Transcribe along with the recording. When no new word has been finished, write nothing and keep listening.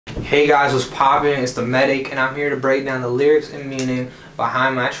Hey guys, what's poppin'? It's the Medic, and I'm here to break down the lyrics and meaning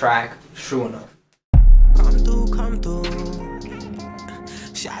behind my track, True Enough. Come through.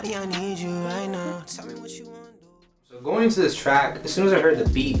 Shawty, I need you right now. Tell me what you want to do. So going into this track, as soon as I heard the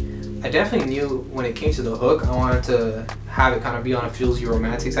beat, I definitely knew when it came to the hook, I wanted to have it kind of be on a feels you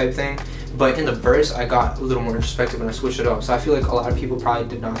romantic type thing. But in the verse, I got a little more introspective and I switched it up. So I feel like a lot of people probably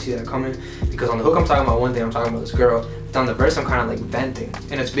did not see that coming, because on the hook I'm talking about one thing, I'm talking about this girl. But on the verse I'm kind of like venting,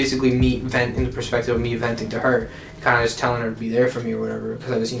 and it's basically me in the perspective of me venting to her, kind of just telling her to be there for me or whatever,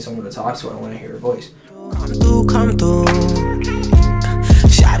 because I just need someone to talk to and I want to hear her voice. Come through.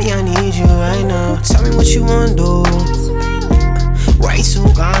 Shawty, I need you right now. Tell me what you want to do. Way too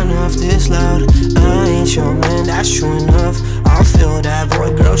gone off this loud. I ain't your man, that's true enough. I'll fill that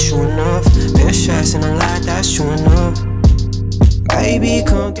void, girl, true enough. Been stressing a lot, that's true enough. Baby,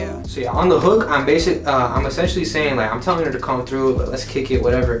 come through. So yeah, on the hook, I'm essentially saying, like, I'm telling her to come through, but let's kick it,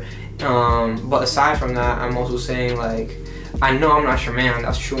 whatever. But aside from that, I'm also saying, like, I know I'm not your man,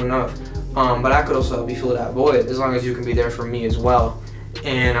 that's true enough. But I could also help you fill that void as long as you can be there for me as well.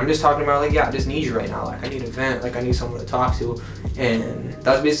 And I'm just talking about, like, yeah, I just need you right now. Like, I need a vent, like, I need someone to talk to. And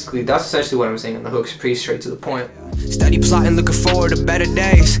that's essentially what I'm saying in the hook's pretty straight to the point. Steady plotting, looking forward to better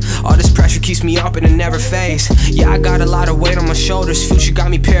days. All this pressure keeps me up and it never fades. Yeah, I got a lot of weight on my shoulders. Future got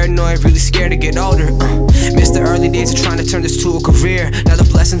me paranoid, really scared to get older. Missed the early days of trying to turn this to a career. Now the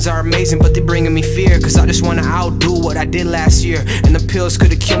blessings are amazing, but they're bringing me fear. Cause I just wanna outdo what I did last year. And the pills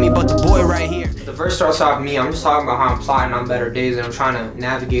could've killed me, but the boy right here. The verse starts off me, I'm just talking about how I'm plotting on better days, and I'm trying to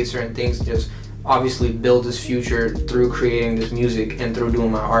navigate certain things and just obviously build this future through creating this music and through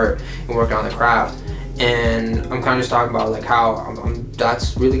doing my art and working on the craft. And I'm kind of just talking about, like, how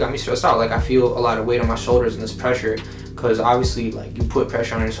that's really got me stressed out. Like, I feel a lot of weight on my shoulders and this pressure, because obviously, like, you put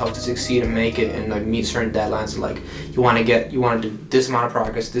pressure on yourself to succeed and make it and, like, meet certain deadlines. Like, you want to do this amount of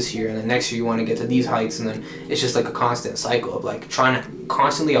progress this year, and then next year you want to get to these heights, and then it's just like a constant cycle of, like, trying to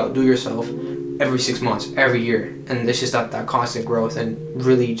constantly outdo yourself every 6 months, every year. And it's just that constant growth, and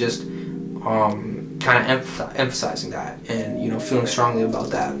really just kind of emphasizing that, and, you know, feeling strongly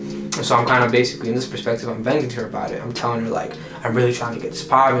about that. And so I'm kind of basically, in this perspective, I'm venting to her about it. I'm telling her, like, I'm really trying to get this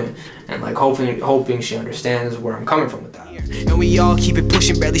popping, and, like, hoping she understands where I'm coming from with that. And we all keep it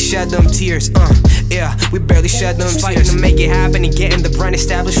pushing, barely shed them tears. Yeah, we barely shed them tears. Fighting to make it happen and getting the brand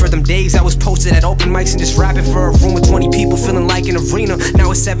established. For them days I was posted at open mics and just rapping for a room with 20 people, feeling like an arena.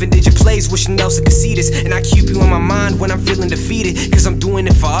 Now it's 7-digit plays, wishing Nelson could see this. And I keep you in my mind when I'm feeling defeated, cause I'm doing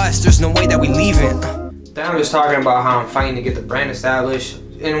it for us, there's no way that we leaving. Then I'm just talking about how I'm fighting to get the brand established.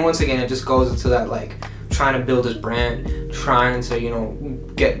 And once again, it just goes into that, like, trying to build this brand, trying to, you know,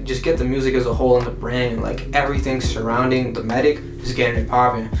 get the music as a whole in the brand, and, like, everything surrounding the Medic, just getting it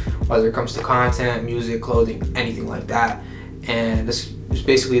popping, whether it comes to content, music, clothing, anything like that. And this is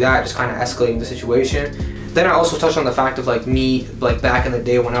basically that, just kind of escalating the situation. Then I also touched on the fact of, like, me, like, back in the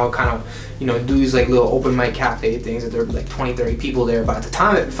day when I would kind of, you know, do these, like, little open mic cafe things, that there would be like 20-30 people there, but at the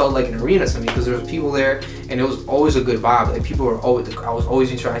time it felt like an arena to me, because there was people there and it was always a good vibe. Like, people were always, I was always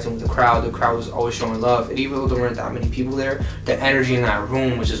interacting with the crowd was always showing love, and even though there weren't that many people there, the energy in that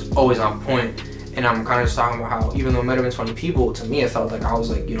room was just always on point. And I'm kind of just talking about how, even though it might have been 20 people, to me it felt like I was,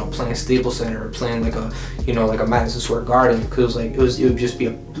 like, you know, playing Staples Center, or playing like a, you know, like a Madison Square Garden, because it would just be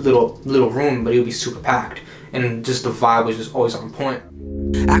a little room, but it would be super packed, and just the vibe was just always on point.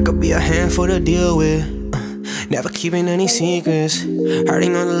 I could be a handful to deal with, never keeping any secrets.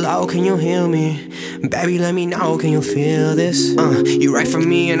 Hurting on the low, can you heal me? Baby, let me know, can you feel this? You right for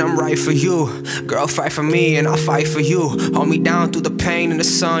me and I'm right for you. Girl, fight for me and I'll fight for you. Hold me down through the pain and the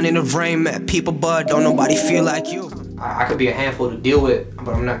sun and the rain. Met people, but don't nobody feel like you. I could be a handful to deal with,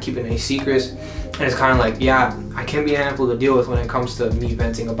 but I'm not keeping any secrets. And it's kind of like, yeah, I can be a handful to deal with when it comes to me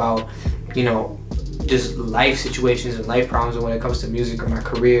venting about, you know, just life situations and life problems, and when it comes to music or my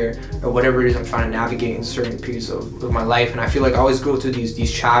career or whatever it is I'm trying to navigate in certain periods of my life. And I feel like I always go through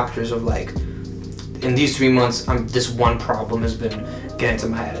these chapters of, like, in these 3 months this one problem has been getting to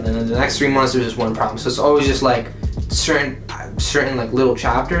my head, and then in the next 3 months there's just one problem. So it's always just like certain like little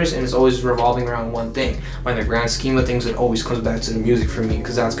chapters, and it's always revolving around one thing. But in the grand scheme of things, it always comes back to the music for me,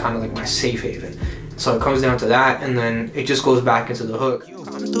 because that's kind of like my safe haven. So it comes down to that, and then it just goes back into the hook.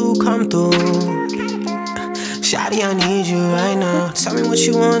 Come through. Shawty, I need you right now. Tell me what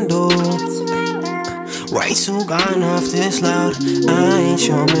you want to do. Way too gone off this loud. I ain't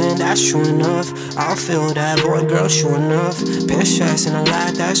your man, that's true enough. I'll fill that void, girl, true enough. Been stressing a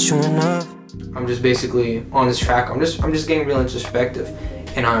lot, that's true enough. I'm just basically on this track, I'm just getting real introspective,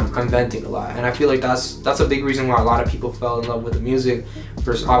 and I'm venting a lot. And I feel like that's a big reason why a lot of people fell in love with the music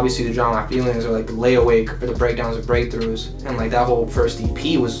versus obviously the Drown My Feelings, or like the Lay Awake, or the Breakdowns and Breakthroughs. And like that whole first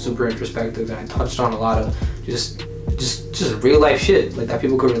EP was super introspective, and I touched on a lot of just real life shit like that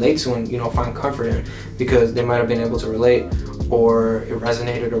people could relate to and, you know, find comfort in, because they might have been able to relate, or it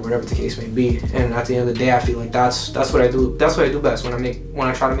resonated, or whatever the case may be. And at the end of the day, I feel like that's what I do. That's what I do best, when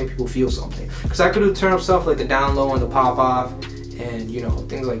I try to make people feel something. Because I could do turn up stuff like the Down Low and the Pop Off, and, you know,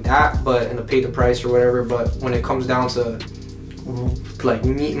 things like that, but, and the Pay the Price or whatever. But when it comes down to like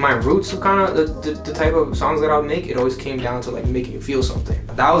my roots of kind of the type of songs that I would make, it always came down to like making you feel something.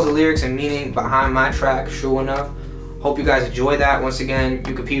 That was the lyrics and meaning behind my track, Sure Enough. Hope you guys enjoy that. Once again,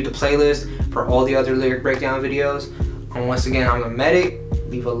 you can view the playlist for all the other lyric breakdown videos. And once again, I'm the Medic.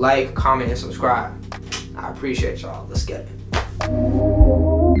 Leave a like, comment, and subscribe. I appreciate y'all. Let's get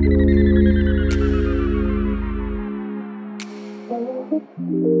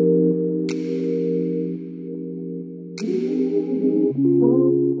it.